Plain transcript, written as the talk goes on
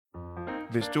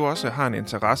Hvis du også har en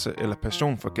interesse eller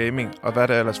passion for gaming, og hvad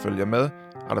der ellers følger med,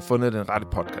 har du fundet den rette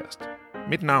podcast.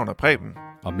 Mit navn er Preben.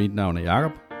 Og mit navn er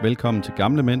Jakob. Velkommen til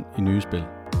Gamle Mænd i Nye Spil.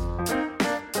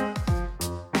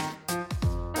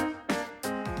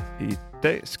 I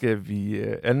dag skal vi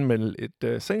anmelde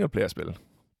et singleplayer-spil.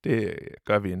 Det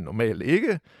gør vi normalt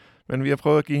ikke, men vi har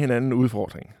prøvet at give hinanden en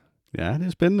udfordring. Ja, det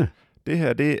er spændende. Det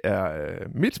her, det er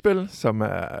mit spil, som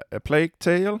er A Plague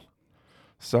Tale,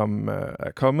 som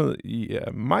er kommet i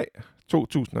maj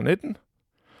 2019.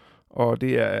 Og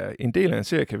det er en del af en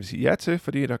serie, kan vi sige ja til,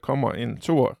 fordi der kommer en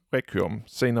toer Requiem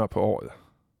senere på året.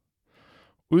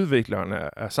 Udvikleren er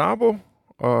Asobo,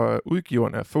 og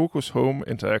udgiveren er Focus Home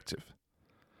Interactive.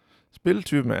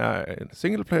 Spiltypen er en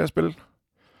singleplayer-spil,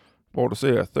 hvor du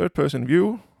ser third-person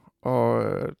view,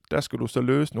 og der skal du så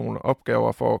løse nogle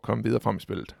opgaver for at komme videre frem i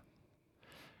spillet.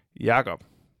 Jakob,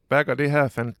 hvad går det her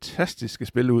fantastiske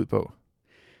spil ud på?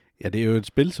 Ja, det er jo et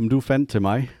spil, som du fandt til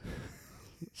mig.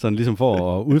 Sådan ligesom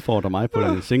for at udfordre mig på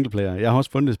en singleplayer. Jeg har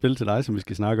også fundet et spil til dig, som vi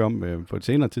skal snakke om på et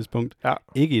senere tidspunkt. Ja.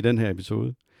 Ikke i den her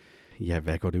episode. Ja,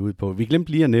 hvad går det ud på? Vi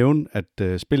glemte lige at nævne,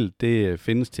 at spillet det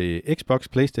findes til Xbox,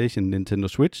 PlayStation, Nintendo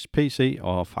Switch, PC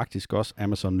og faktisk også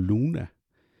Amazon Luna.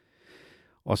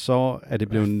 Og så er det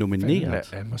blevet nomineret. Hvad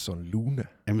er Amazon Luna?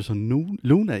 Amazon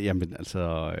Luna? Jamen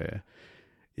altså,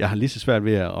 jeg har lige så svært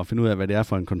ved at finde ud af, hvad det er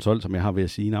for en konsol, som jeg har ved at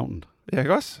sige navnet. Jeg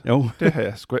kan også? Jo. Det har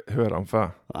jeg sgu hørt om før.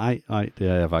 Nej, det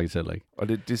har jeg faktisk heller ikke. Og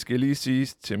det skal lige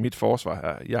siges til mit forsvar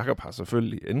her. Jakob har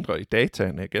selvfølgelig ændret i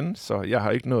dataene igen, så jeg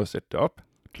har ikke nået at sætte det op.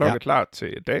 Klokkeklart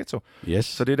til dato. Yes.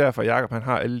 Så det er derfor, Jakob han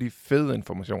har alle de fede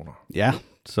informationer. Ja,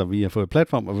 så vi har fået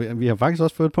platform, og vi har faktisk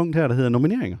også fået et punkt her, der hedder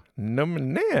nomineringer.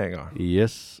 Nomineringer?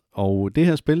 Yes, og det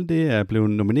her spil, det er blevet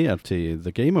nomineret til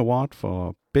The Game Award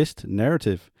for Best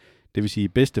Narrative, det vil sige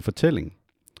bedste fortælling.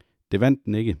 Det vandt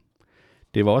den ikke.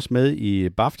 Det var også med i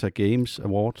BAFTA Games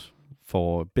Award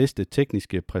for bedste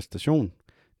tekniske præstation.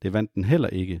 Det vandt den heller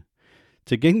ikke.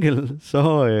 Til gengæld,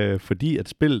 så fordi at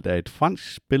spillet er et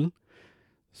fransk spil,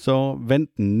 så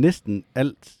vandt den næsten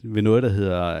alt ved noget, der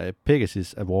hedder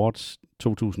Pegasus Awards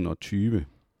 2020.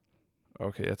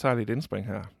 Okay, jeg tager lige et indspring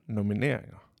her.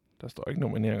 Nomineringer. Der står ikke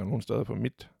nomineringer nogen steder på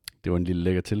mit. Det var en lille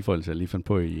lækker tilføjelse, jeg lige fandt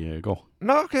på i går.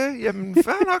 Nå, okay. Jamen,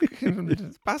 fair nok.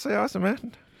 Bare så jeg også er med.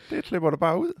 Det klipper du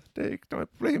bare ud. Det er ikke noget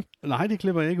problem. Nej, det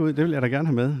klipper jeg ikke ud. Det vil jeg da gerne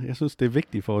have med. Jeg synes, det er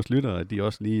vigtigt for os lyttere, at de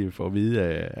også lige får at vide,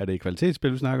 er det et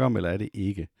kvalitetsspil, vi snakker om, eller er det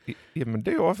ikke? Jamen, det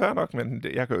er jo fair nok, men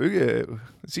jeg kan jo ikke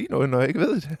sige noget, når jeg ikke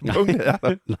ved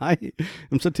det. Nej,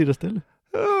 jamen, så titter stille.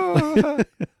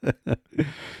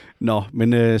 Nå,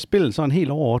 men spillet sådan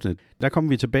helt overordnet. Der kommer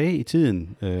vi tilbage i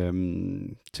tiden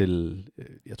til,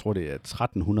 jeg tror det er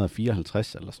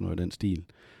 1354 eller sådan noget i den stil,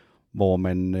 hvor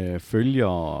man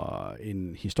følger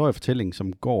en historiefortælling,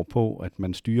 som går på, at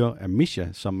man styrer Amicia,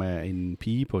 som er en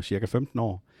pige på cirka 15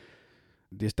 år.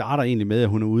 Det starter egentlig med, at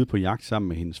hun er ude på jagt sammen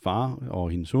med hendes far og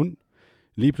hendes hund.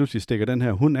 Lige pludselig stikker den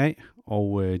her hund af,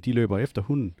 og de løber efter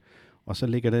hunden, og så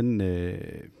ligger den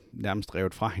nærmest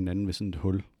revet fra hinanden ved sådan et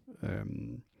hul.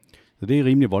 Så det er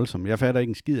rimelig voldsomt. Jeg fatter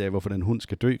ikke en skid af, hvorfor den hund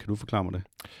skal dø. Kan du forklare mig det?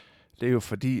 Det er jo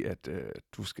fordi, at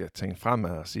du skal tænke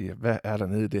fremad og sige, hvad er der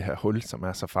nede i det her hul, som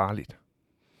er så farligt?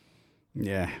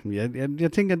 Ja,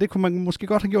 jeg tænker, at det kunne man måske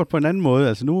godt have gjort på en anden måde.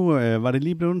 Altså nu var det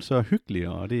lige blevet så hyggeligt,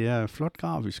 og det er flot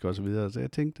grafisk og så videre. Så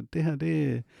jeg tænkte, at det her,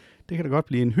 det kan da godt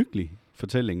blive en hyggelig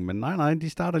fortælling. Men nej, de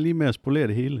starter lige med at spolere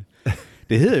det hele.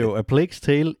 Det hedder jo A Plague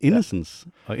Tale Innocence,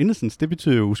 ja. Og Innocence, det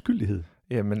betyder jo uskyldighed.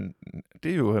 Jamen,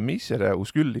 det er jo Amicia, der er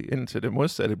uskyldig, indtil det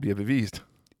modsatte bliver bevist.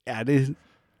 Ja,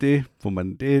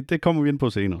 det kommer vi ind på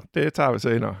senere. Det tager vi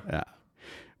senere. Ja.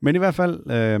 Men i hvert fald,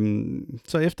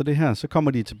 så efter det her, så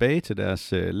kommer de tilbage til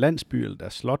deres landsby, eller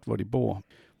deres slot, hvor de bor.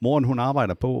 Moren, hun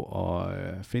arbejder på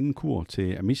at finde en kur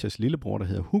til Amicias lillebror, der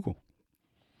hedder Hugo.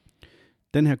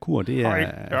 Den her kur, det er...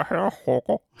 Hej, jeg hedder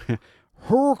Hugo.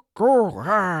 Hugo!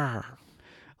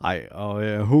 Ej,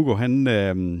 og Hugo, han...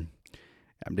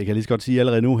 Jamen, det kan jeg lige så godt sige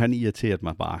allerede nu, han irriterede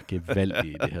mig bare gevaldigt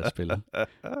i det her spil. Jeg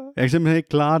kan simpelthen ikke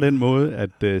klare den måde,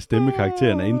 at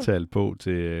stemmekarakteren er indtalt på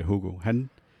til Hugo.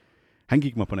 Han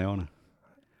gik mig på nerverne.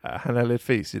 Ja, han er lidt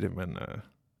fes i det, men...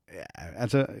 Ja,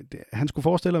 altså, han skulle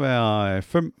forestille at være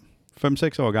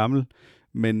 5-6 år gammel,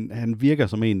 men han virker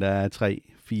som en, der er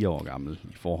 3-4 år gammel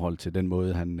i forhold til den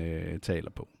måde, han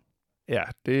taler på. Ja,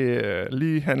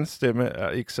 lige hans stemme er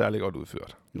ikke særlig godt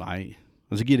udført. Nej,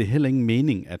 og så giver det heller ingen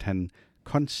mening, at han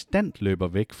konstant løber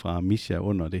væk fra Amicia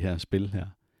under det her spil her.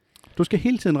 Du skal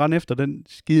hele tiden rende efter den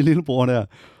skide lillebror der,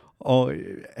 og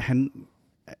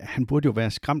han burde jo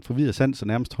være skræmt for videre sans og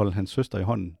nærmest holde hans søster i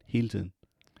hånden hele tiden.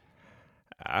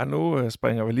 Ja, nu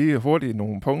springer vi lige hurtigt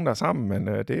nogle punkter sammen, men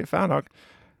det er fair nok.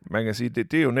 Man kan sige,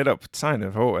 det er jo netop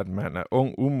tegnet på, at man er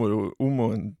ung,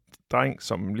 umoden dreng,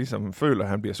 som ligesom føler, at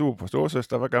han bliver sur på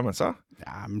storesøster. Hvad gør man så?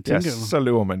 Ja, men Så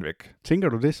løber man væk. Tænker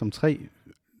du det som 3?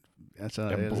 Altså,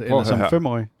 Jamen, eller som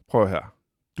 5-årig? Prøv her.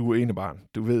 Du er enebarn.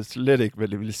 Du ved slet ikke, hvad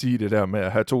det vil sige, det der med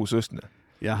at have 2 søskende.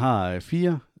 Jeg har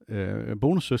 4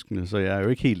 bonussøskende, så jeg er jo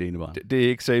ikke helt enebarn. Det er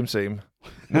ikke same.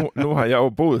 Nu har jeg jo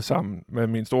boet sammen med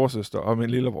min storesøster og min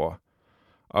lillebror.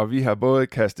 Og vi har både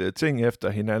kastet ting efter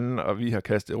hinanden, og vi har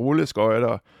kastet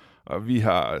rulleskøjter, og vi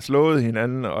har slået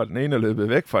hinanden, og den ene er løbet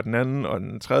væk fra den anden, og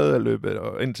den tredje er løbet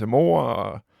ind til mor,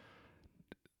 og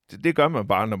det gør man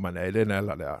bare, når man er i den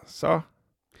alder der. Så.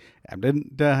 Jamen,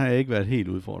 der har jeg ikke været helt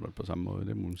udfordret på samme måde,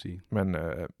 det må man sige.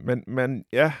 Men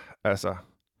ja, altså,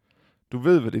 du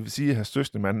ved, hvad det vil sige at have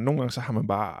søskende, men nogle gange så har man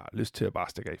bare lyst til at bare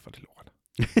stikke af for det lort.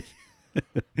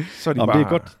 Så er de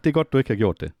bare... det er godt, du ikke har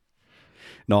gjort det.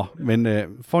 Nå, men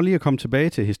for lige at komme tilbage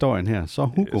til historien her, så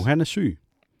Hugo, han er syg.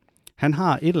 Han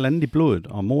har et eller andet i blodet,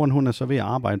 og moren hun er så ved at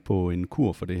arbejde på en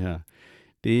kur for det her.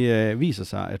 Det viser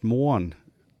sig, at moren,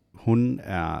 hun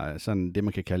er sådan det,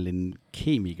 man kan kalde en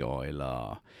kemiker,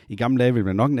 eller i gamle dage ville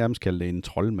man nok nærmest kalde det en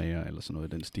troldmager, eller sådan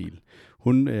noget i den stil.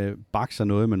 Hun bakser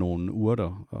noget med nogle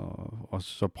urter, og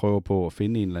så prøver på at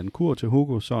finde en eller anden kur til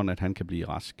Hugo, sådan at han kan blive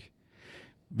rask.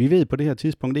 Vi ved på det her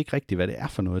tidspunkt ikke rigtigt, hvad det er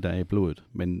for noget, der er i blodet,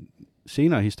 men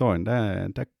senere i historien,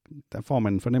 der får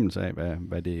man en fornemmelse af,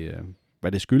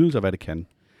 hvad det skyldes og hvad det kan.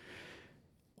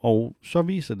 Og så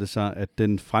viser det sig, at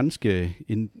den franske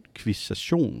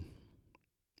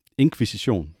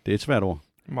inkvisition, det er et svært ord,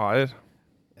 meget,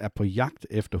 er på jagt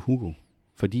efter Hugo,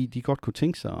 fordi de godt kunne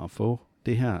tænke sig at få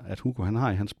det her, at Hugo han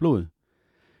har i hans blod.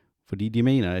 Fordi de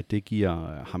mener, at det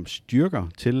giver ham styrker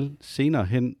til senere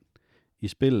hen i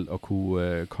spillet at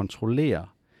kunne kontrollere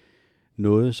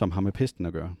noget, som har med pesten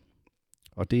at gøre.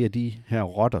 Og det er de her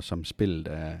rotter, som spillet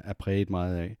er præget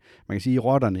meget af. Man kan sige, at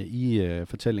rotterne i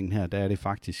fortællingen her, der er det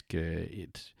faktisk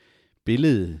et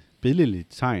billedligt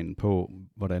tegn på,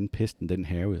 hvordan pesten den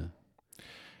hærgede.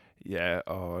 Ja,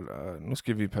 og nu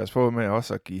skal vi passe på med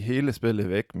også at give hele spillet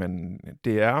væk, men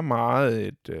det er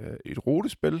meget et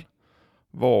rutespil,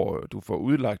 hvor du får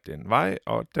udlagt en vej,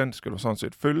 og den skal du sådan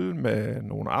set følge med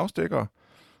nogle afstikker,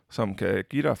 som kan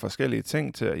give dig forskellige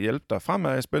ting til at hjælpe dig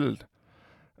fremad i spillet.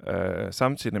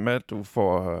 Samtidig med, at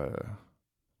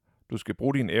du skal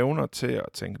bruge dine evner til at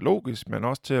tænke logisk, men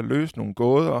også til at løse nogle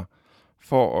gåder,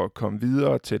 for at komme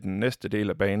videre til den næste del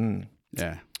af banen.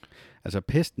 Ja, altså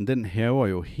pesten, den hærger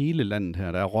jo hele landet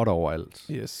her. Der er rotter overalt.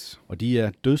 Yes. Og de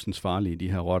er dødsensfarlige,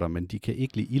 de her rotter, men de kan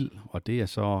ikke lide ild, og det er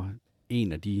så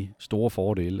en af de store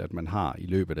fordele, at man har i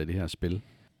løbet af det her spil.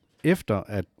 Efter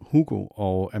at Hugo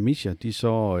og Amicia, de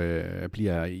så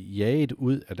bliver jaget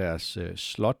ud af deres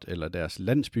slot eller deres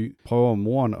landsby, prøver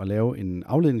moren at lave en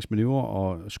afledningsmanøvre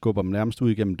og skubber dem nærmest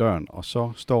ud igennem døren, og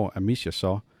så står Amicia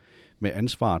så med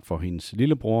ansvaret for hendes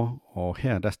lillebror, og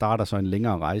her der starter så en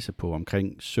længere rejse på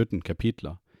omkring 17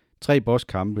 kapitler. 3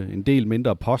 bosskampe, en del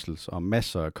mindre puzzles og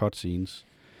masser af cutscenes.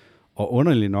 Og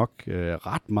underligt nok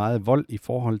ret meget vold i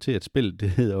forhold til at spillet, det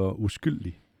hedder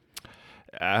uskyldig.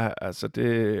 Ja, altså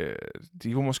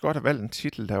de kunne måske godt have valgt en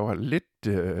titel, der var lidt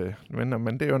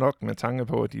men det er jo nok med tanke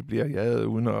på, at de bliver jaget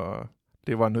uden at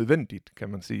det var nødvendigt, kan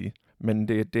man sige. Men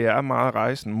det er meget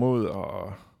rejsen mod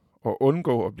at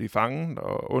undgå at blive fanget,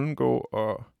 og undgå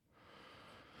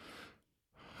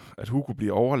at Hugo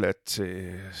bliver overladt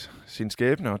til sin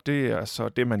skæbne, og det er så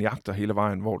det, man jagter hele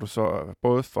vejen, hvor du så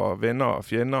både får venner og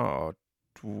fjender, og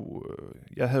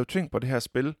jeg havde jo tænkt på det her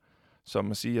spil,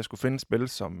 som at sige, at jeg skulle finde et spil,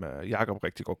 som Jakob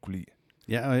rigtig godt kunne lide.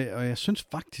 Ja, og jeg synes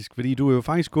faktisk, fordi du er jo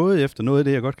faktisk gået efter noget af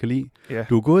det, jeg godt kan lide. Ja.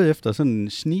 Du er gået efter sådan en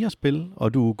snigerspil,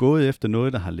 og du er gået efter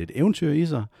noget, der har lidt eventyr i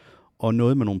sig, og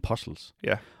noget med nogle puzzles.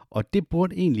 Ja. Og det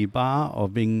burde egentlig bare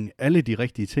at vinge alle de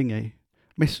rigtige ting af.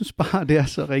 Men jeg synes bare, det er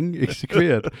så ringe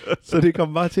eksekveret. Så det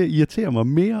kommer bare til at irritere mig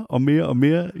mere og mere og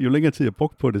mere. Jo længere tid jeg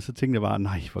brugte på det, så tænkte jeg bare,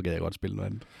 nej, hvor gad jeg godt spille noget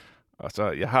andet. Og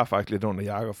så, jeg har faktisk lidt under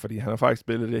Jakob, fordi han har faktisk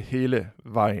spillet det hele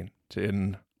vejen til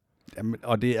enden. Jamen,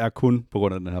 og det er kun på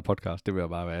grund af den her podcast, det vil jeg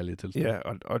bare være ærlig til. Ja,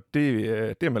 og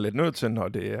det er man lidt nødt til, når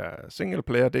det er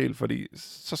single-player-del, fordi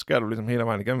så skal du ligesom hele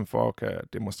vejen igennem for at kan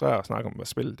demonstrere og snakke om, hvad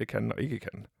spil det kan og ikke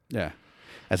kan. Ja,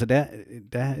 altså der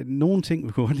er nogle ting,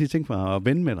 vi kunne godt lige tænke mig at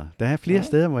vende med dig. Der er flere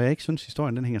steder, hvor jeg ikke synes,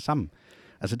 historien den hænger sammen.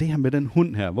 Altså det her med den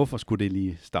hund her, hvorfor skulle det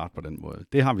lige starte på den måde?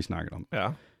 Det har vi snakket om. Ja.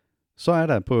 Så er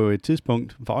der på et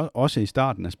tidspunkt, også i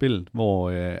starten af spillet,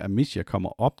 hvor Amicia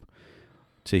kommer op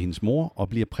til hendes mor og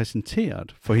bliver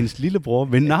præsenteret for hendes lillebror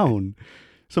ved navn.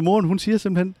 Så moren, hun siger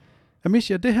simpelthen,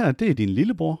 Amicia, det her, det er din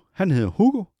lillebror. Han hedder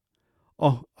Hugo.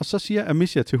 Og så siger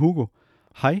Amicia til Hugo,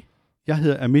 hej, jeg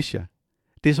hedder Amicia.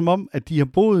 Det er som om, at de har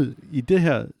boet i det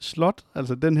her slot,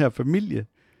 altså den her familie,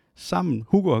 sammen.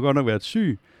 Hugo har godt nok været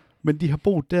syg, men de har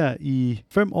boet der i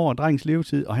 5 år, drengens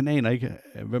levetid, og han aner ikke,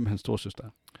 hvem hans storsøster er.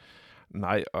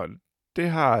 Nej, og det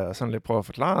har jeg sådan lidt prøvet at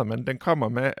forklare, men den kommer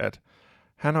med, at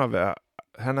han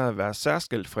har været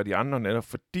særskilt fra de andre netop,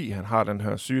 fordi han har den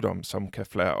her sygdom, som kan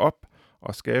flære op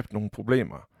og skabe nogle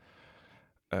problemer.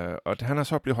 Og han er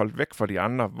så blevet holdt væk fra de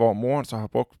andre, hvor moren så har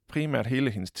brugt primært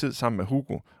hele hendes tid sammen med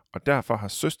Hugo, og derfor har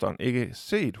søsteren ikke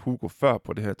set Hugo før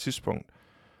på det her tidspunkt.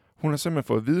 Hun har simpelthen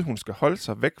fået at vide, at hun skal holde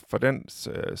sig væk fra den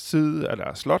side af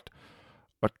deres slot,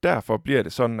 og derfor bliver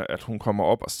det sådan, at hun kommer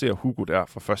op og ser Hugo der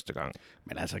for første gang.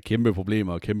 Men altså kæmpe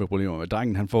problemer med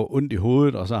drengen. Han får ondt i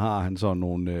hovedet, og så har han så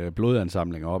nogle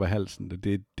blodansamlinger op ad halsen.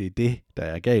 Det er det, der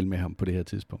er galt med ham på det her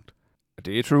tidspunkt.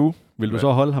 Det er true. Vil du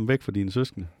så holde ham væk fra dine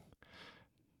søskende?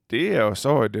 Det er jo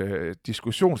så et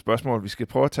diskussionsspørgsmål, vi skal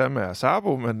prøve at tage med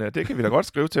Asabo, men det kan vi da godt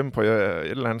skrive til dem på et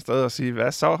eller andet sted og sige,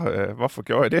 hvad så? Hvorfor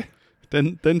gjorde I det?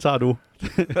 Den tager du.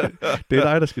 Det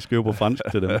er dig, der skal skrive på fransk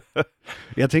til dem.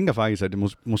 Jeg tænker faktisk, at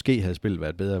det måske havde spillet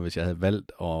været bedre, hvis jeg havde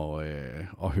valgt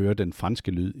at høre den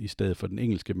franske lyd i stedet for den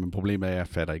engelske, men problemet er, at jeg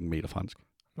fatter ikke en meter fransk.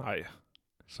 Nej.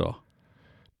 Så.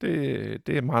 Det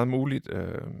er meget muligt,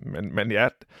 men ja,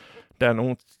 der er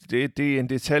nogle, det er en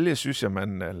detalje, synes jeg,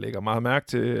 man lægger meget mærke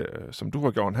til, som du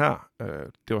har gjort her.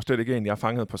 Det var slet ikke en, jeg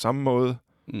fangede på samme måde.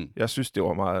 Jeg synes, det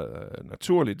var en meget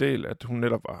naturlig del, at hun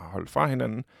netop var holdt fra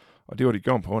hinanden, og det var de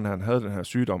gjort på, at han havde den her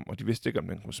sygdom, og de vidste ikke, om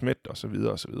den kunne smitte, og så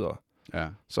videre, og så videre. Ja.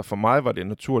 Så for mig var det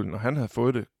naturligt, når han havde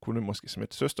fået det, kunne det måske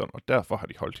smitte søsteren, og derfor har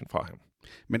de holdt hende fra ham.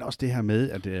 Men også det her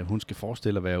med, at hun skal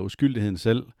forestille at være uskyldigheden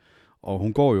selv, og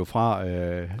hun går jo fra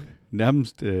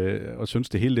nærmest og synes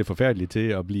det hele er forfærdeligt til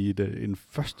at blive en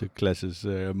førsteklasses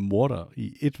morder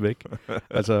i et væk.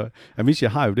 Altså, Amicia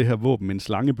har jo det her våben, en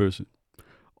slangebøsse,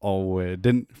 og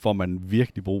den får man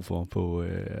virkelig brug for, på,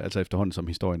 altså efterhånden som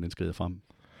historien den skrider frem.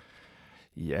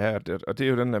 Ja, og det er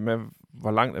jo den der med,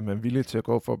 hvor langt er man villig til at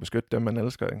gå for at beskytte dem, man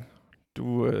elsker, ikke?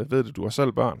 Du ved det, du har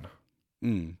selv børn.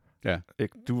 Ja.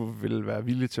 Ikke? Du vil være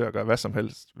villig til at gøre hvad som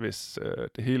helst, hvis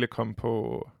det hele kom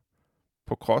på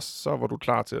cross, så var du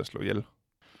klar til at slå ihjel.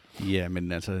 Ja,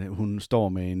 men altså, hun står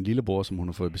med en lillebror, som hun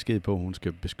har fået besked på, hun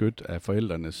skal beskytte af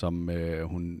forældrene, som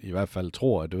hun i hvert fald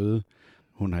tror er døde.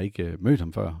 Hun har ikke mødt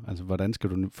ham før. Altså, hvordan skal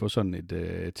du få sådan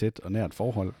et tæt og nært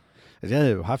forhold? Altså, jeg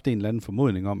havde jo haft en eller anden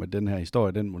formodning om, at den her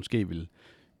historie, den måske ville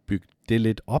bygge det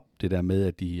lidt op, det der med,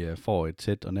 at de får et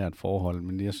tæt og nært forhold.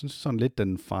 Men jeg synes sådan lidt,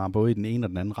 den farer både i den ene og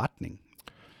den anden retning.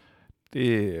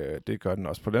 Det gør den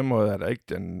også. På den måde er der ikke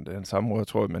den samme måde,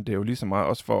 tror jeg, men det er jo lige så meget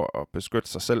også for at beskytte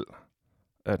sig selv,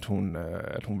 at hun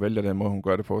vælger den måde, hun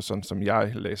gør det på, sådan som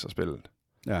jeg læser spillet.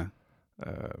 Ja.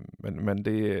 Men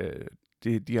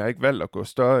de har ikke valgt at gå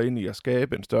større ind i at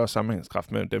skabe en større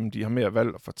sammenhængskraft mellem dem. De har mere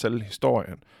valgt at fortælle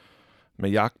historien med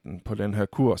jagten på den her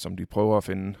kur, som de prøver at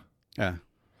finde. Ja.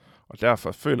 Og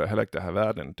derfor føler jeg heller ikke, der har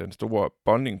været den store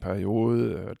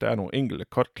bonding-periode. Der er nogle enkelte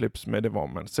cut-clips med det, hvor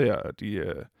man ser, at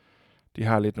de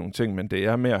har lidt nogle ting, men det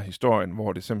er mere historien,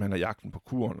 hvor det simpelthen er jagten på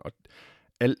kuren, og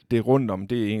alt det rundt om,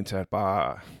 det er en til at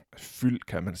bare fyldt,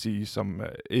 kan man sige, som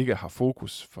ikke har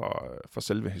fokus for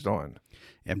selve historien.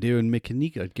 Jamen, det er jo en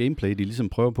mekanik og et gameplay, de ligesom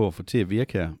prøver på at få til at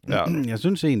virke her. Ja. Jeg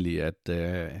synes egentlig, at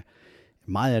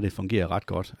meget af det fungerer ret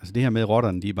godt. Altså det her med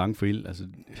rotterne, de er bange for ild, altså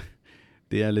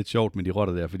det er lidt sjovt med de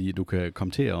rotter der, fordi du kan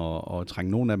komme til at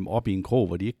trænge nogle af dem op i en krog,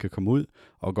 hvor de ikke kan komme ud,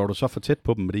 og går du så for tæt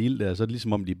på dem med det ild der, så er det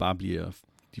ligesom om, de bare bliver...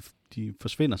 De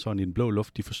forsvinder sådan i den blå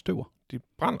luft, de forstøver. De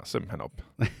brænder simpelthen op.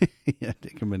 Ja,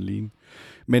 det kan man ligne.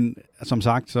 Men som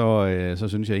sagt, så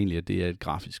synes jeg egentlig, at det er et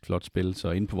grafisk flot spil,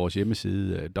 så inde på vores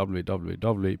hjemmeside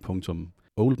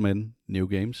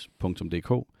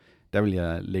www.oldmennewgames.dk, der vil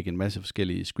jeg lægge en masse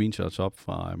forskellige screenshots op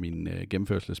fra min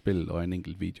gennemførsel af spillet og en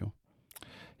enkelt video.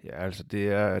 Ja, altså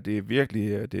det er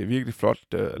virkelig flot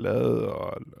lavet,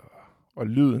 og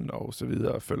lyden og så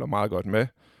videre følger meget godt med.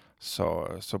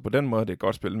 Så på den måde det er et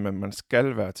godt spil, men man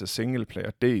skal være til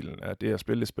singleplayer-delen af det at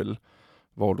spille et spil,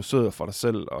 hvor du sidder for dig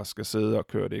selv og skal sidde og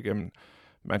køre det igennem.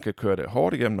 Man kan køre det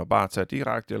hårdt igennem og bare tage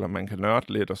direkte, eller man kan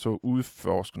nørde lidt og så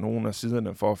udforske nogle af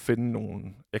siderne for at finde nogle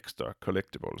ekstra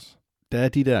collectibles. Der er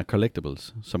de der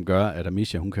collectibles, som gør, at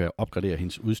Amicia hun kan opgradere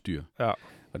hendes udstyr. Ja.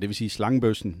 Og det vil sige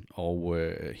slangebøssen og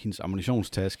hendes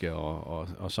ammunitionstaske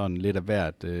og sådan lidt af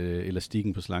hvert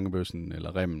elastikken på slangebøssen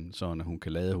eller remmen, så hun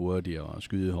kan lade hurtigere og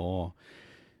skyde hårdere.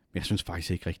 Men jeg synes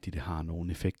faktisk ikke rigtigt, det har nogen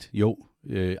effekt. Jo,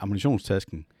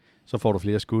 ammunitionstasken, så får du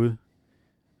flere skud,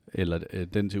 eller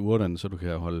den til urterne, så du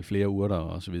kan holde flere urter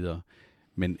og så videre.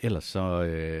 Men ellers så,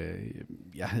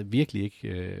 jeg havde virkelig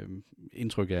ikke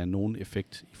indtryk af nogen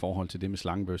effekt i forhold til det med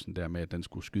slangebøssen der med, at den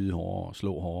skulle skyde hårdere og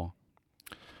slå hårdere.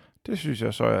 Det synes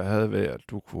jeg så, jeg havde ved, at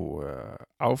du kunne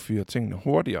affyre tingene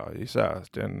hurtigere. Især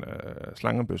den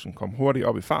slangebøssen kom hurtigt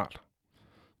op i fart.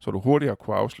 Så du hurtigere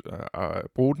kunne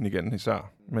bruge den igen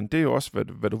især. Men det er jo også,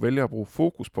 hvad du vælger at bruge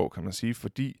fokus på, kan man sige.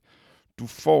 Fordi du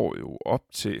får jo op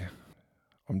til,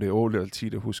 om det er 8 eller 10,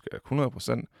 det husker jeg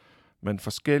 100%, men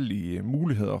forskellige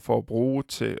muligheder for at bruge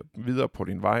til videre på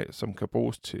din vej, som kan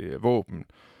bruges til våben,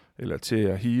 eller til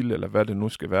at heal, eller hvad det nu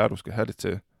skal være, du skal have det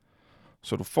til.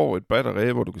 Så du får et bredt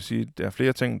array, hvor du kan sige, at der er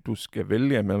flere ting, du skal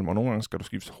vælge imellem, og nogle gange skal du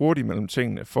skifte hurtigt mellem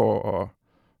tingene, for at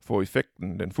få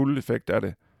effekten, den fulde effekt af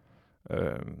det.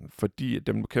 Fordi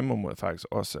dem, du kæmper mod, faktisk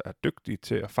også er dygtige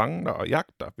til at fange dig og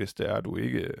jagte dig, hvis det er, at du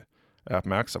ikke er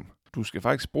opmærksom. Du skal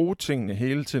faktisk bruge tingene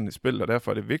hele tiden i spil, og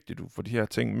derfor er det vigtigt, at du får de her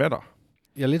ting med dig.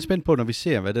 Jeg er lidt spændt på, når vi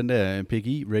ser, hvad den der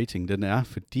PGI-rating den er,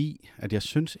 fordi at jeg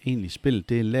synes egentlig, spil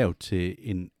det er lavet til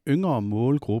en yngre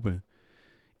målgruppe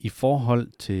i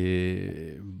forhold til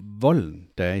volden,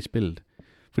 der er i spillet.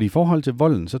 Fordi i forhold til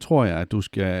volden, så tror jeg, at du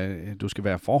skal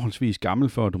være forholdsvis gammel,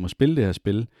 for at du må spille det her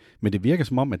spil. Men det virker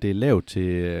som om, at det er lavet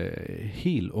til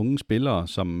helt unge spillere,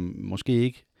 som måske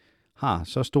ikke har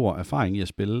så stor erfaring i at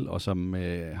spille, og som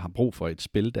har brug for et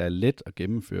spil, der er let at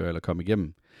gennemføre eller komme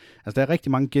igennem. Altså, der er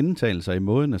rigtig mange gentagelser i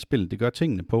måden at spille. Det gør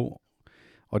tingene på.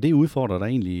 Og det udfordrer dig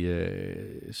egentlig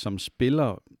som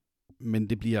spiller, men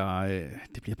det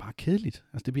bliver bare kedeligt.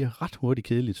 Altså, det bliver ret hurtigt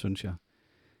kedeligt, synes jeg.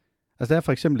 Altså, der er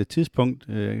for eksempel et tidspunkt,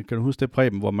 kan du huske det,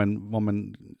 Preben, hvor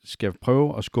man skal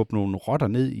prøve at skubbe nogle rotter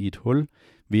ned i et hul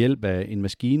ved hjælp af en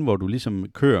maskine, hvor du ligesom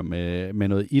kører med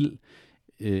noget ild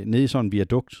ned i sådan en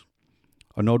viadukt.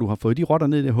 Og når du har fået de rotter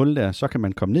ned i det hul der, så kan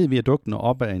man komme ned i viadukten og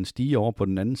op ad en stige over på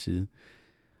den anden side.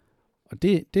 Og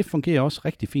det fungerer også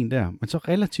rigtig fint der. Men så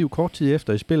relativt kort tid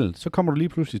efter i spillet, så kommer du lige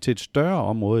pludselig til et større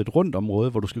område, et rundt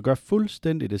område, hvor du skal gøre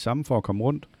fuldstændig det samme for at komme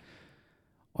rundt.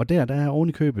 Og der er oven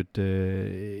i købet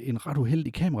en ret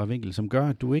uheldig kameravinkel, som gør,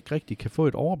 at du ikke rigtig kan få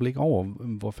et overblik over,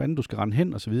 hvor fanden du skal rende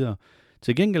hen og så videre.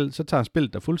 Til gengæld, så tager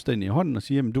spillet dig fuldstændig i hånden og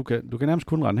siger, at du kan nærmest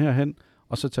kun rende herhen,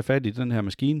 og så tage fat i den her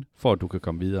maskine, for at du kan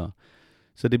komme videre.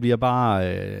 Så det bliver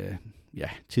bare,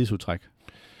 tidsudtræk.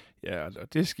 Ja,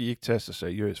 og det skal I ikke tage så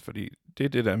seriøst, fordi det er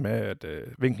det der med, at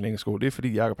vinklen ikke er god. Det er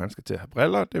fordi Jakob han skal til at have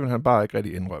briller, det vil han bare ikke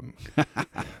rigtig indrømme.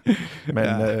 Men,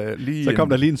 så kom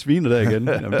der lige en sviner der igen.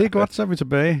 Jamen, det er godt, så er vi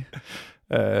tilbage.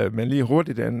 Men lige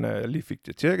hurtigt, den lige fik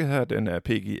det tjekket her, den er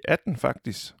PG 18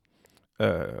 faktisk.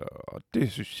 Og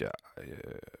det synes jeg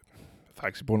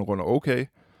faktisk i bund og grund er okay.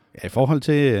 Ja, i forhold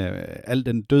til al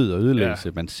den død og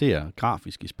ødelæggelse, man ser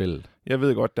grafisk i spillet. Jeg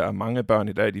ved godt, der er mange børn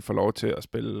i dag, de får lov til at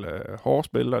spille hårde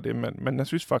spil, og det, men jeg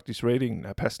synes faktisk, ratingen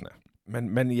er passende.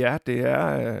 Men ja, det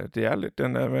er lidt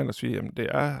den der med at sige, jamen, det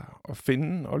er at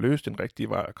finde og løse den rigtige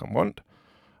vej at komme rundt.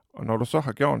 Og når du så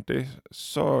har gjort det,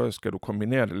 så skal du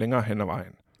kombinere det længere hen ad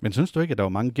vejen. Men synes du ikke, at der var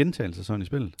mange gentagelser sådan i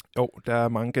spillet? Jo, der er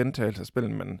mange gentagelser i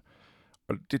spillet, men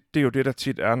og det er jo det, der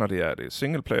tit er, når det er et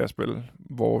singleplayer-spil,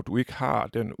 hvor du ikke har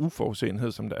den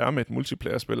uforudsenhed, som der er med et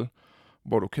multiplayer-spil,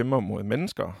 hvor du kæmper mod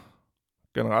mennesker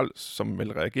generelt, som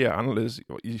vil reagere anderledes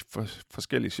i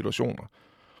forskellige situationer.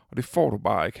 Og det får du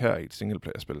bare ikke her i et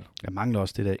singleplayer-spil. Jeg mangler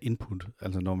også det der input.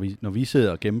 Altså når vi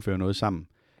sidder og gennemfører noget sammen,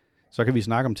 så kan vi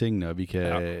snakke om tingene, og vi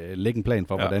kan lægge en plan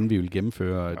for, hvordan vi vil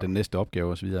gennemføre den næste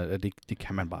opgave osv. Det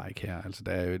kan man bare ikke her. Altså,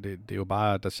 det er jo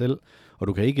bare dig selv, og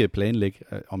du kan ikke planlægge,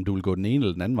 om du vil gå den ene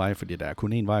eller den anden vej, fordi der er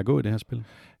kun én vej at gå i det her spil.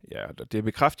 Ja, det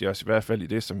bekræfter os i hvert fald i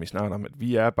det, som vi snakker om, at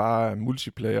vi er bare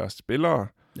multiplayer-spillere.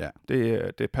 Ja.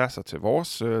 Det passer til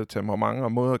vores temperament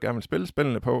og måder at gerne vil spille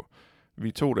spillene på.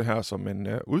 Vi tog det her som en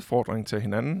udfordring til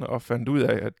hinanden, og fandt ud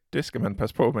af, at det skal man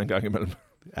passe på med en gang imellem.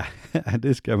 Ja,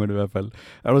 det skal man i hvert fald.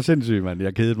 Er du sindssyg, mand?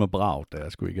 Jeg kedede mig bragt, da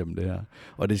jeg skulle igennem det her.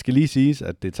 Og det skal lige siges,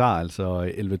 at det tager altså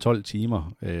 11-12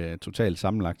 timer totalt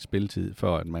sammenlagt spilletid,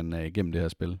 før at man er igennem det her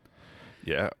spil.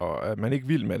 Ja, og er man ikke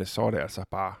vild med det, så er det altså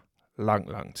bare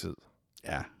lang tid.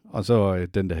 Ja, og så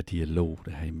den der dialog,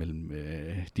 der her imellem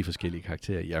de forskellige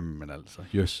karakterer. Jamen altså,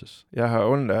 jøsses. Jeg har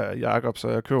ondt af Jakob, så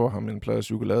jeg køber ham en plade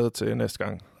chokolade til næste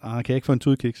gang. Kan jeg ikke få en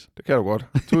tudkiks? Det kan du godt.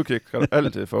 Tudkiks kan du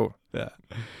altid få. Ja.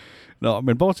 Nå,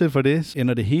 men bortset fra det,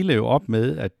 ender det hele jo op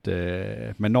med, at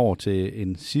man når til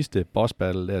en sidste boss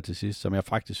battle der til sidst, som jeg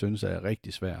faktisk synes er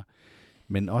rigtig svær.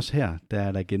 Men også her, der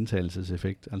er der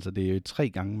gentagelseseffekt. Altså, det er jo 3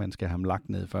 gange, man skal have ham lagt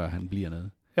ned, før han bliver nede.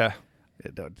 Ja.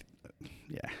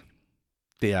 Ja.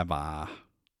 Det er bare...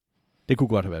 Det kunne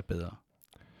godt have været bedre.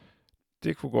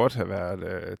 Det kunne godt have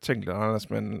været tænkt lidt anderledes,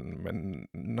 men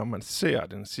når man ser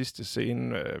den sidste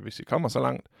scene, hvis I kommer så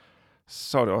langt,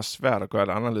 så er det også svært at gøre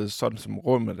det anderledes, sådan som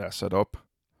rummet er sat op.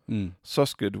 Mm.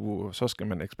 Så skal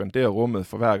man ekspandere rummet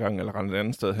for hver gang, eller rende et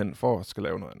andet sted hen, for at skal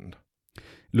lave noget andet.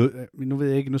 Nu ved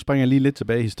jeg ikke, nu springer jeg lige lidt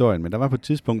tilbage i historien, men der var på et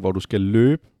tidspunkt, hvor du skal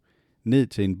løbe ned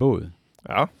til en båd,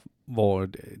 Ja. hvor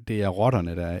det er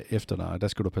rotterne, der er efter dig, og der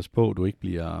skal du passe på, at du ikke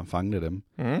bliver fanget af dem.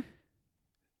 Mm.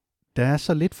 Der er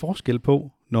så lidt forskel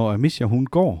på, når Amicia hun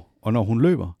går, og når hun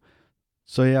løber.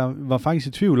 Så jeg var faktisk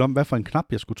i tvivl om, hvad for en knap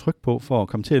jeg skulle trykke på, for at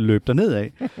komme til at løbe derned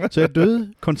af. Så jeg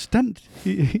døde konstant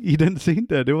i den scene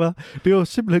der. Det var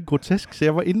simpelthen grotesk, så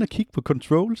jeg var inde og kigge på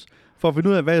controls, for at finde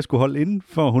ud af, hvad jeg skulle holde inde,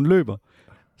 for hun løber.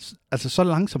 Altså, så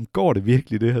langsomt går det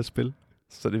virkelig, det her spil.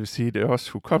 Så det vil sige, det er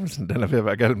også hukommelsen, den er ved at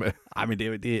være gal med. Ej, men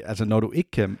det altså, når du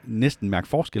ikke kan næsten mærke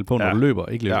forskel på, når du løber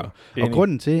og ikke løber. Ja, og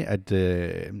grunden til,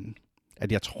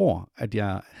 at jeg tror, at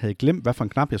jeg havde glemt, hvad for en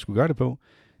knap jeg skulle gøre det på,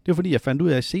 det var fordi, jeg fandt ud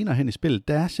af, at senere hen i spillet,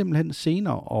 der er simpelthen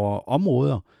scener og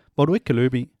områder, hvor du ikke kan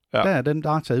løbe i. Ja. Der er den, der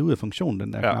er taget ud af funktionen,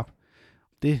 den der knap.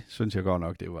 Det synes jeg godt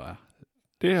nok, det var...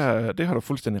 Det har du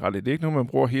fuldstændig ret i. Det er ikke noget, man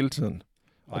bruger hele tiden.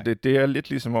 Nej. Og det er lidt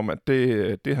ligesom om, at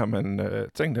det har man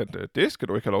tænkt, at det skal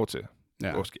du ikke have lov til.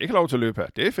 Ja. Du skal ikke have lov til at løbe her.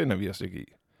 Det finder vi os ikke i.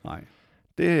 Nej.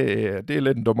 Det er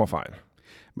lidt en dummer fejl.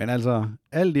 Men altså,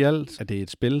 alt i alt er det et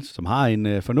spil, som har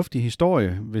en fornuftig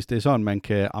historie, hvis det er sådan, man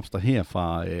kan abstrahere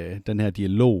fra den her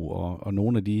dialog og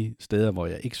nogle af de steder, hvor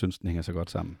jeg ikke synes, den hænger så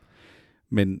godt sammen.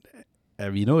 Men er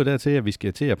vi nået dertil, at vi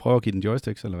skal til at prøve at give den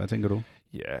joysticks, eller hvad tænker du?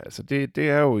 Ja, altså det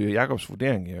er jo Jakobs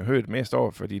vurdering, jeg har hørt mest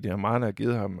over, fordi det har meget har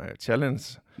givet ham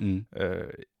challenge. Mm.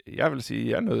 Jeg vil sige, at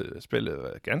jeg nåede spillet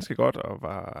ganske godt og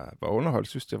var underholdt.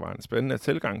 Synes, det var en spændende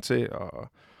tilgang til at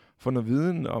få noget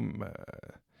viden om,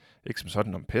 ikke som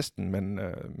sådan om pesten,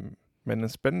 men en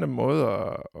spændende måde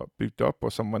at bygge det op på,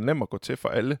 som var nem at gå til for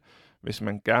alle, hvis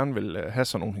man gerne vil have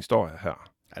sådan nogle historier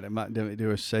her. Ja, det er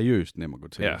jo seriøst nemt at gå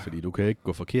til, fordi du kan ikke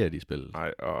gå forkert i spillet.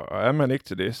 Nej, og er man ikke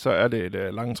til det, så er det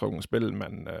et langtrukkent spil,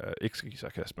 man ikke skal give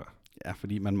sig kast med. Ja,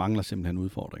 fordi man mangler simpelthen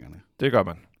udfordringerne. Det gør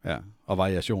man. Ja, og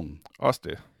variationen. Også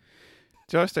det.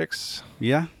 Joysticks.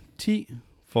 Ja, 10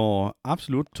 for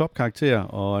absolut topkarakter,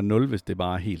 og 0, hvis det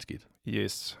bare er helt skidt.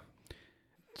 Yes.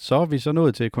 Så er vi så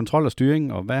nået til kontrol og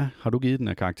styring, og hvad har du givet den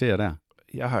af karakterer der?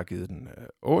 Jeg har givet den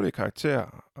 8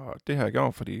 karakterer, og det har jeg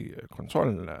gjort, fordi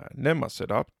kontrollen er nem at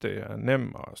sætte op. Det er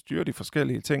nemt at styre de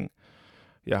forskellige ting.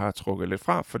 Jeg har trukket lidt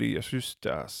fra, fordi jeg synes,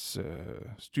 deres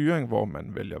styring, hvor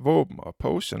man vælger våben og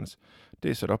potions,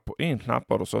 det er sat op på en knap,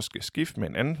 hvor du så skal skifte med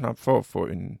en anden knap for at få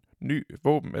en ny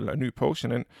våben eller en ny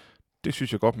potion ind. Det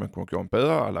synes jeg godt, man kunne have gjort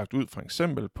bedre og lagt ud for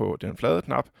eksempel på den flade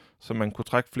knap, så man kunne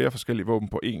trække flere forskellige våben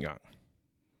på én gang.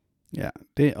 Ja,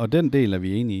 og den del er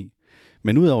vi enige i.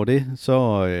 Men udover det, så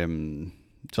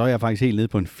er jeg faktisk helt nede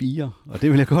på en 4, og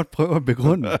det vil jeg godt prøve at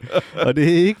begrunde. Og det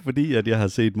er ikke fordi, at jeg har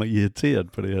set mig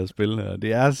irriteret på det her spil her.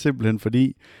 Det er simpelthen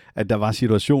fordi, at der var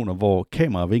situationer, hvor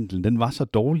kameravinklen den var så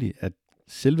dårlig, at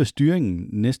selve styringen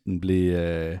næsten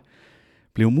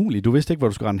blev umulig. Du vidste ikke, hvor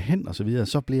du skulle rende hen og så videre.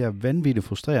 Så blev jeg vanvittigt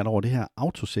frustreret over det her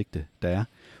autosigte, der er.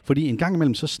 Fordi en gang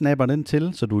imellem, så snapper den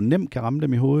til, så du nemt kan ramme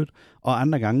dem i hovedet, og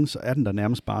andre gange, så er den der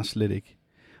nærmest bare slet ikke.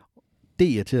 Det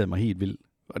irriterede mig helt vildt.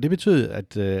 Og det betød,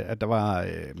 at der var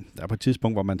på et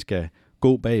tidspunkt, hvor man skal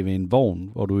gå bag ved en vogn,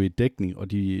 hvor du er i dækning,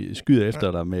 og de skyder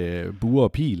efter dig med buer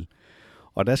og pil.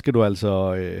 Og der skal du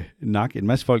altså nakke en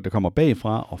masse folk, der kommer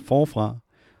bagfra og forfra.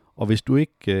 Og hvis du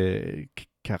ikke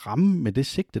kan ramme med det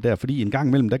sigte der, fordi en gang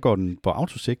imellem, der går den på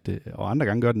autosigte, og andre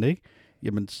gange gør den ikke,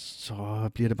 jamen så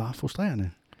bliver det bare frustrerende.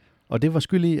 Og det var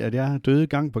skyld i, at jeg døde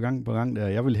gang på gang på gang der.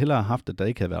 Jeg ville hellere have haft, at der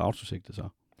ikke havde været autosigte så.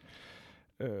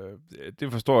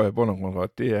 Det forstår jeg bund og grund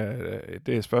godt. Det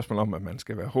er et spørgsmål om, at man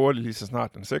skal være hurtig lige så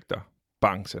snart den sigter.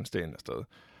 Bang, send stenen afsted.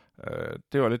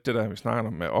 Det var lidt det der, vi snakker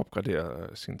om med at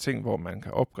opgradere sine ting, hvor man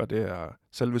kan opgradere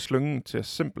selve slyngen til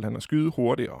simpelthen at skyde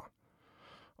hurtigere.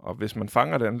 Og hvis man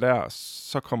fanger den der,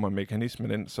 så kommer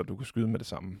mekanismen ind, så du kan skyde med det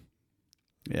samme.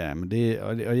 Ja, men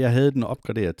og jeg havde den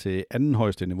opgraderet til anden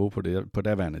højeste niveau på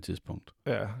daværende tidspunkt.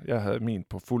 Ja, jeg havde min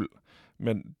på fuld.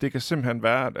 Men det kan simpelthen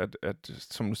være, at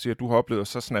som du siger, du har oplevet,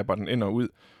 så snapper den ind og ud.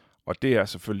 Og det er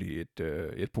selvfølgelig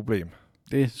et problem.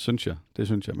 Det synes jeg.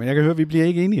 Men jeg kan høre, at vi bliver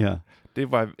ikke enige her.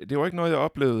 Det var ikke noget, jeg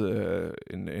oplevede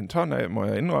en ton af, må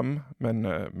jeg indrømme.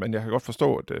 Men jeg kan godt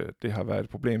forstå, at det har været et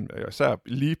problem. Især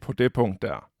lige på det punkt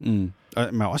der. Mm.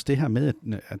 Men også det her med,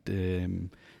 at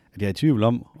jeg er i tvivl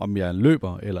om jeg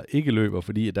løber eller ikke løber,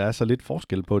 fordi der er så lidt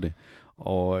forskel på det.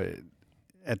 Og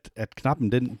at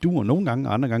knappen, den duer nogle gange,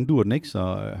 og andre gange duer den ikke,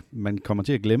 så man kommer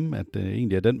til at glemme, at det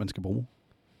egentlig er den, man skal bruge.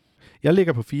 Jeg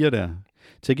ligger på 4 der.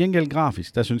 Til gengæld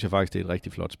grafisk, der synes jeg faktisk, det er et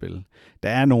rigtig flot spil. Der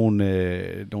er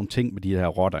nogle ting med de her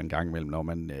rotter en gang imellem,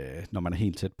 når man er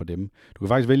helt tæt på dem. Du kan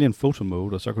faktisk vælge en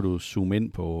fotomode, og så kan du zoome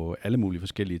ind på alle mulige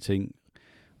forskellige ting.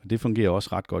 Og det fungerer også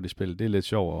ret godt i spillet. Det er lidt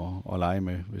sjovt at lege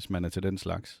med, hvis man er til den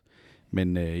slags.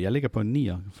 Men jeg ligger på en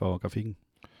 9'er for grafikken.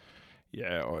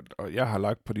 Ja, og jeg har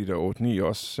lagt på de der 8-9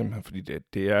 også, simpelthen fordi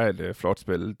det er et flot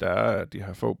spil. Der er de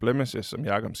her få blemishes, som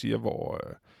Jakob siger, hvor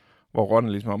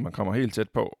rotten ligesom, om man kommer helt tæt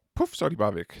på, puff, så er de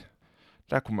bare væk.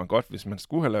 Der kunne man godt, hvis man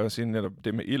skulle have lavet sin netop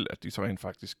det med ild, at de så rent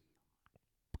faktisk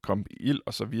kom i ild,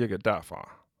 og så virkede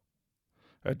derfra.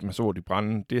 At man så de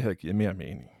brænde, det havde givet mere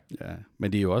mening. Ja,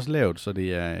 men det er jo også lavet, så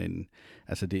det er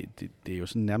det er jo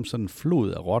sådan nærmest sådan en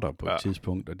flod af rotter på et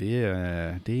tidspunkt, og det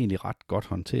er egentlig ret godt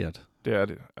håndteret. Det er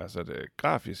det. Altså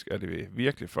grafisk er det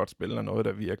virkelig flot spil, og noget,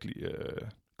 der virkelig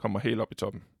kommer helt op i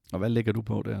toppen. Og hvad lægger du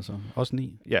på der så? Også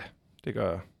 9? Ja, det gør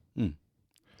jeg. Mm.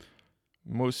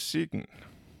 Musikken.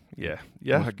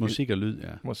 Ja, musik og lyd,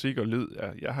 ja. Musik og lyd, ja.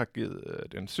 Jeg har givet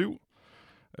den 7.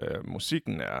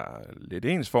 Musikken er lidt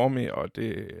ensformig, og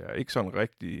det er ikke sådan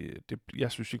rigtig...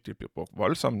 jeg synes ikke, det bliver brugt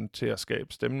voldsomt til at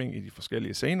skabe stemning i de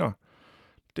forskellige scener.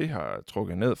 Det har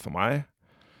trukket ned for mig.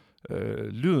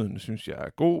 Lyden synes jeg er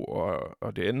god,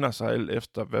 og det ændrer sig alt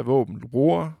efter, hvad våben du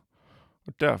bruger.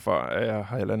 Og derfor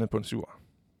har jeg landet på en 7'er.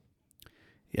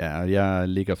 Ja, jeg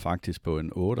ligger faktisk på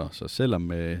en 8'er, så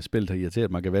selvom spillet har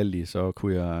irriteret mig gevaldigt, så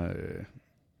kunne jeg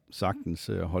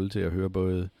sagtens holde til at høre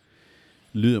både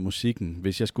lyd og musikken.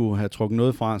 Hvis jeg skulle have trukket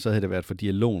noget fra, så havde det været for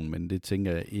dialogen, men det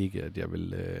tænker jeg ikke, at jeg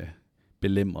vil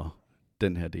belemre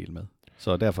den her del med.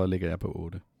 Så derfor ligger jeg på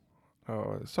 8.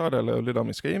 Og så er der lavet lidt om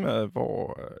i skemaet,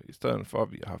 hvor i stedet for,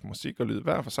 at vi har haft musik og lyd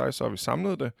hver for sig, så har vi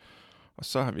samlet det. Og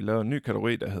så har vi lavet en ny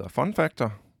kategori, der hedder Fun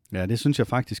Factor. Ja, det synes jeg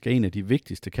faktisk er en af de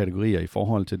vigtigste kategorier i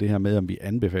forhold til det her med, om vi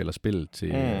anbefaler spil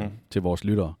til vores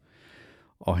lyttere.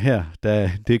 Og her,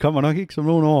 det kommer nok ikke som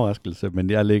nogen overraskelse, men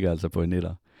jeg ligger altså på en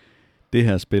 1'er. Det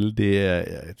her spil, det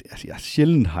er...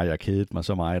 sjældent har jeg kedet mig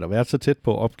så meget, og været så tæt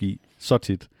på at opgive så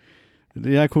tit.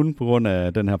 Det er kun på grund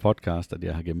af den her podcast, at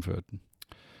jeg har gennemført den.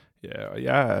 Ja, og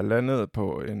jeg er landet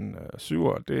på en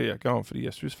 7'er. Det er jeg gjort, fordi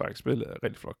jeg synes faktisk, spillet er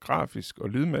rigtig flot grafisk og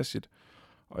lydmæssigt.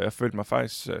 Og jeg følte mig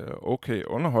faktisk okay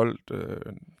underholdt.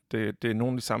 Det er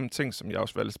nogle af de samme ting, som jeg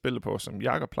også valgte at spille på, som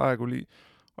Jakob plejer at kunne lide.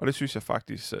 Og det synes jeg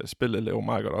faktisk, spillet lever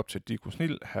meget godt op til. De kunne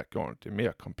snilt have gjort det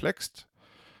mere komplekst.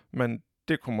 Men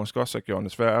det kunne måske også have gjort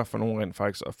det sværere for nogen rent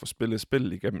faktisk at få spillet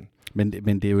spil igennem. Men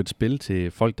det er jo et spil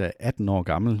til folk, der er 18 år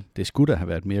gammel. Det skulle da have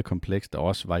været mere komplekst og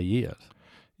også varieret.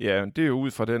 Ja, det er jo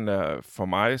ud fra den der, for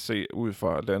mig se, ud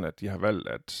fra den, at de har valgt,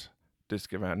 at det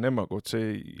skal være nemmere at gå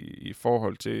til i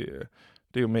forhold til,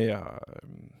 det er jo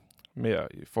mere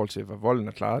i forhold til, hvad volden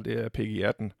er klaret, det er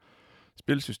PG-18.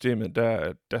 Spilsystemet,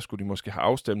 der skulle de måske have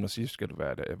afstemt og sige, skal det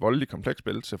være et voldeligt komplekst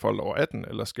spil til folk over 18,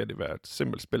 eller skal det være et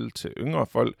simpelt spil til yngre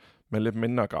folk med lidt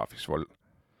mindre grafisk vold.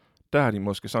 Der har de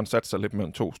måske sådan sat sig lidt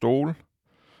mellem 2 stole,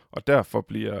 og derfor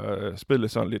bliver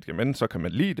spillet sådan lidt, jamen så kan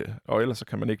man lide det, og ellers så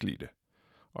kan man ikke lide det.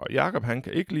 Og Jakob, han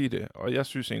kan ikke lide det, og jeg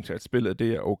synes egentlig, at spillet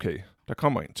det er okay. Der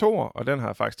kommer en 2'er, og den har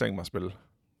jeg faktisk tænkt mig at spille.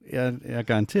 Jeg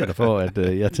garanterer dig for, at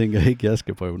jeg tænker ikke, jeg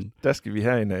skal prøve den. Der skal vi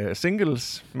have en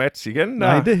singles match igen.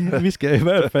 Der. Nej, vi skal i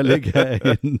hvert fald ikke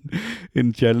have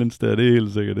en challenge der, det er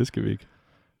helt sikkert, det skal vi ikke.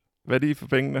 Værdi for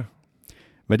pengene?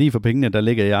 Værdi for pengene, der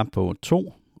ligger jeg på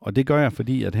 2, og det gør jeg,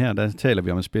 fordi at her, der taler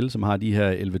vi om et spil, som har de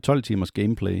her 11-12 timers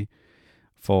gameplay,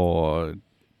 for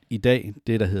i dag,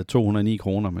 det der hedder 209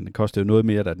 kroner, men det koster jo noget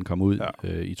mere, da den kom ud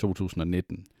i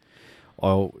 2019.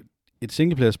 Og et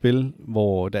singleplayer-spil,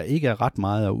 hvor der ikke er ret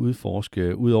meget at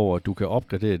udforske, udover at du kan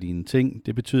opgradere dine ting,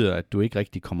 det betyder, at du ikke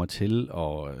rigtig kommer til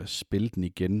at spille den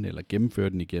igen, eller gennemføre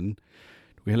den igen.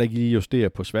 Du kan heller ikke lige justere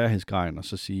på sværhedsgraden, og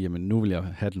så sige, jamen nu vil jeg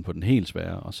have den på den helt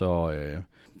svære, og så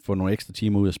få nogle ekstra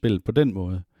timer ud af spillet på den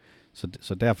måde.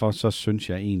 Så derfor så synes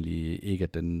jeg egentlig ikke,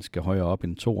 at den skal højere op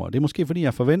end 2. Og det er måske, fordi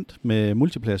jeg forventer med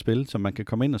multiplayer-spil, som man kan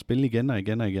komme ind og spille igen og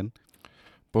igen og igen.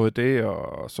 Både det,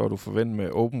 og så er du forventet med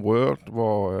open world,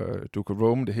 hvor du kan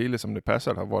roame det hele, som det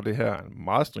passer dig, hvor det her er en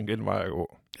meget stringent vej at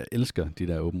gå. Jeg elsker de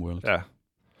der open world. Ja,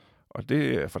 og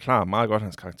det forklarer meget godt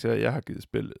hans karakter. Jeg har givet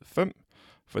spillet 5,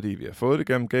 fordi vi har fået det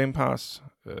gennem Game Pass.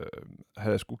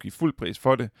 Havde jeg skulle give fuld pris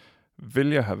for det, vil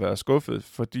jeg have været skuffet,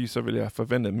 fordi så vil jeg have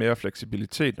forventet mere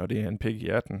fleksibilitet, når det er en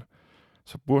PG-18.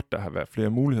 Så burde der have været flere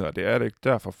muligheder. Det er det ikke,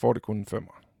 derfor får det kun en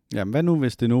 5'er. Jamen, hvad nu,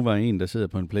 hvis det nu var en, der sidder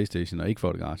på en PlayStation og ikke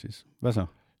får det gratis? Hvad så?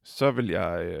 Så vil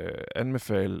jeg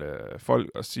anbefale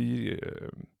folk at sige,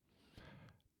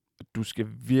 at du skal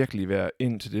virkelig være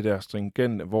ind til det der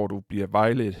stringente, hvor du bliver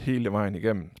vejledt hele vejen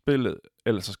igennem spillet,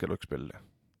 ellers så skal du ikke spille det.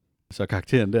 Så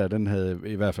karakteren der, den havde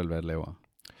i hvert fald været lavere?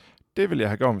 Det ville jeg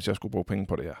have gjort, hvis jeg skulle bruge penge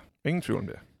på det her. Ingen tvivl om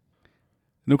det.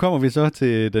 Nu kommer vi så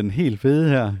til den helt fede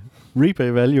her. Replay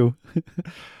value.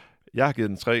 Jeg har givet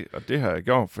den 3, og det har jeg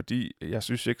gjort, fordi jeg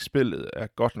synes ikke, spillet er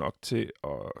godt nok til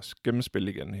at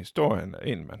gennemspille igen. Historien er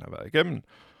en, man har været igennem,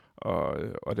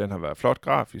 og den har været flot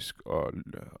grafisk, og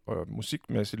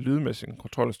musikmæssigt, lydmæssigt,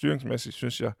 kontrol- og styringsmæssigt,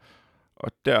 synes jeg.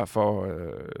 Og derfor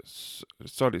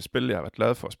så er det et spil, jeg har været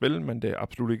glad for at spille, men det er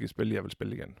absolut ikke et spil, jeg vil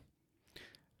spille igen.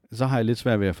 Så har jeg lidt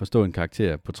svært ved at forstå en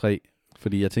karakter på 3,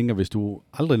 fordi jeg tænker, hvis du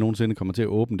aldrig nogensinde kommer til at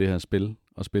åbne det her spil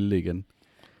og spille det igen,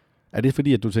 er det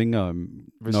fordi, at du tænker,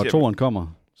 når 2'eren kommer,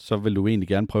 så vil du egentlig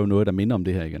gerne prøve noget, der minder om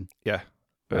det her igen? Ja.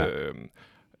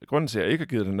 Grunden til, at jeg ikke har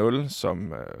givet det 0,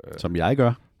 som jeg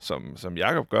gør, som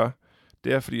Jakob gør,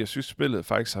 det er, fordi jeg synes, spillet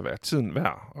faktisk har været tiden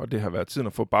værd, og det har været tiden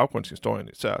at få baggrundshistorien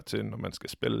især til, når man skal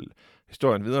spille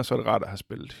historien videre, så er det rart at have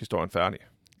spillet historien færdig.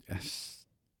 Yes.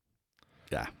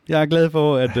 Ja, jeg er glad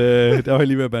for, at der var jeg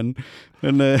lige ved at bande.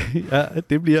 Men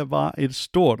det bliver bare et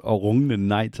stort og rungende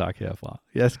nej tak herfra.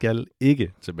 Jeg skal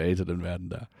ikke tilbage til den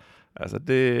verden der. Altså,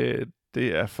 det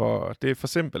er for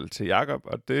simpelt til Jakob,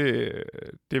 og det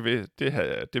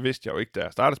vidste jeg jo ikke, da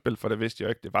jeg startede spil, for det vidste jeg jo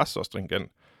ikke, det var så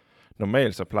stringent.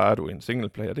 Normalt så plejer du i en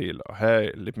singleplayer-del at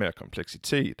have lidt mere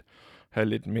kompleksitet, have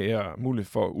lidt mere mulighed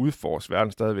for at udforske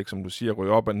verden stadigvæk, som du siger,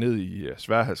 ryge op og ned i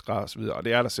sværhedsgrad og så videre, og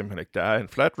det er der simpelthen ikke. Der er en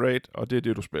flat rate, og det er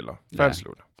det, du spiller.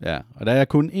 Færdslut. Ja, og der er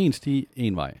kun én sti,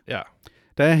 én vej. Ja.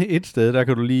 Der er et sted, der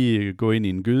kan du lige gå ind i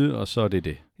en gyde, og så er det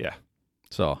det. Ja.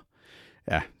 Så,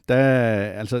 ja,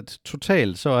 altså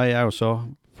totalt, så er jeg jo så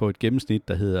på et gennemsnit,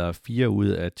 der hedder 4 ud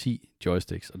af 10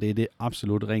 joysticks, og det er det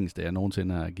absolut ringeste, jeg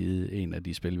nogensinde har givet en af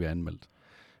de spil, vi har anmeldt.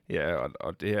 Ja,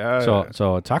 og det er...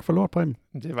 Så tak for lort, Preben.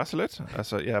 Det var så let.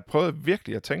 Altså, jeg prøvede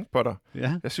virkelig at tænke på dig.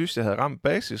 Ja. Jeg synes, jeg havde ramt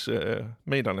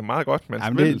basismeterne meget godt, men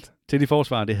spillet. Til de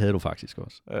forsvar, det havde du faktisk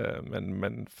også.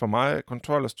 Men for mig,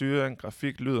 kontrol og styring,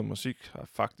 grafik, lyd og musik har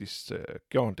faktisk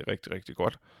gjort det rigtig, rigtig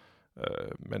godt.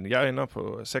 Men jeg ender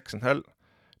på 6,5.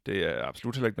 Det er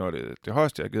absolut heller ikke noget det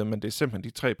højeste, jeg har givet, men det er simpelthen de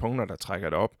 3 punkter, der trækker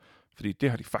det op. Fordi det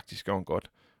har de faktisk gjort godt.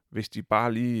 Hvis de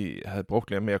bare lige havde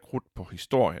brugt lidt mere krudt på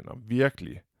historien og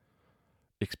virkelig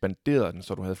ekspanderet den,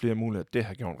 så du havde flere muligheder, det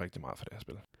har gjort rigtig meget for det her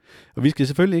spil. Og vi skal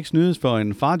selvfølgelig ikke snydes for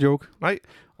en far-joke. Nej.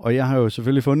 Og jeg har jo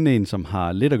selvfølgelig fundet en, som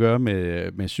har lidt at gøre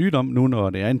med sygdom, nu når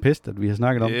det er en pest, at vi har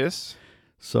snakket om. Yes.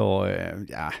 Så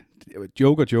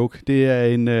joke, det er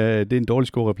en dårlig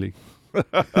skoreplik.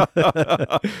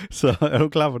 Så er du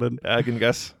klar på den? Ja, giv den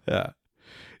gas. Ja.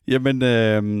 Jamen,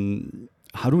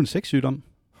 har du en sexsygdom?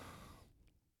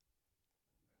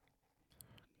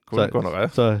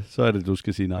 Så er det, du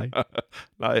skal sige nej.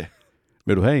 Nej.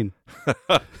 Vil du have en?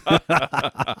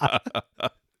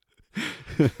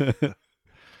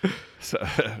 Så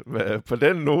på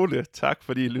den note, tak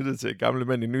fordi I lyttede til Gamle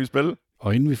Mænd i Nye Spil.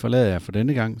 Og inden vi forlader jer for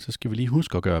denne gang, så skal vi lige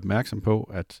huske at gøre opmærksom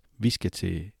på, at vi skal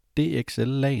til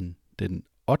DXL-LAN den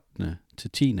 8.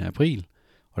 til 10. april.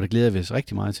 Og det glæder vi os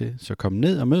rigtig meget til. Så kom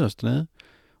ned og mød os dernede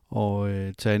og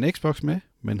tag en Xbox med.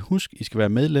 Men husk, I skal være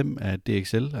medlem af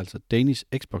DXL, altså Danish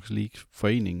Xbox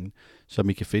League-foreningen, som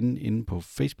I kan finde inde på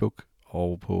Facebook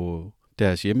og på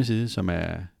deres hjemmeside, som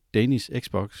er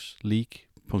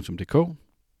danishxboxleague.dk.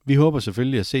 Vi håber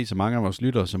selvfølgelig at se så mange af vores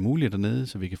lyttere som muligt dernede,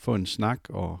 så vi kan få en snak,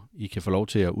 og I kan få lov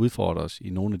til at udfordre os i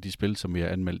nogle af de spil, som vi har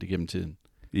anmeldt igennem tiden.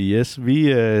 Yes,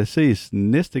 vi ses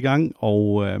næste gang,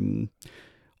 og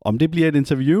om det bliver et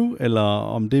interview, eller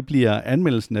om det bliver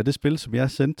anmeldelsen af det spil, som jeg har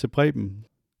sendt til Preben,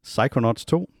 Psychonauts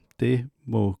 2, det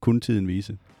må kun tiden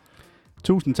vise.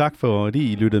 Tusind tak,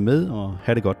 fordi I lyttede med, og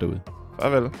have det godt derude.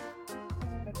 Farvel.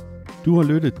 Du har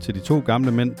lyttet til de 2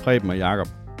 gamle mænd, Preben og Jakob.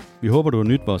 Vi håber, du har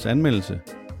nydt vores anmeldelse.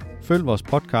 Følg vores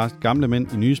podcast Gamle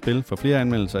Mænd i Nye Spil for flere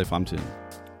anmeldelser i fremtiden.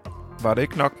 Var det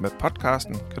ikke nok med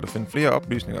podcasten, kan du finde flere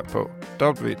oplysninger på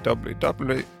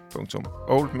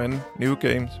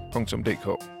www.oldmennewgames.dk.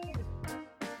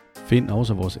 Find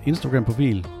også vores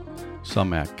Instagram-profil,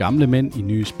 som er Gamle Mænd i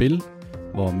Nye Spil,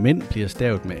 hvor mænd bliver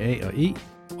stavet med A og E,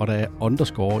 og der er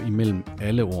underscore imellem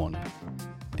alle ordene.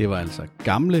 Det var altså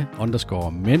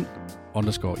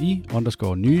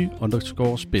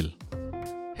gamle_mænd_i_nye_spil.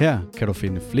 Her kan du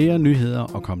finde flere nyheder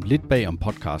og komme lidt bag om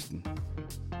podcasten.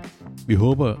 Vi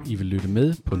håber, I vil lytte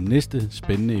med på næste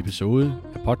spændende episode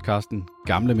af podcasten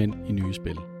Gamle Mænd i Nye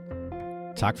Spil.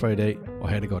 Tak for i dag, og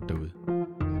have det godt derude.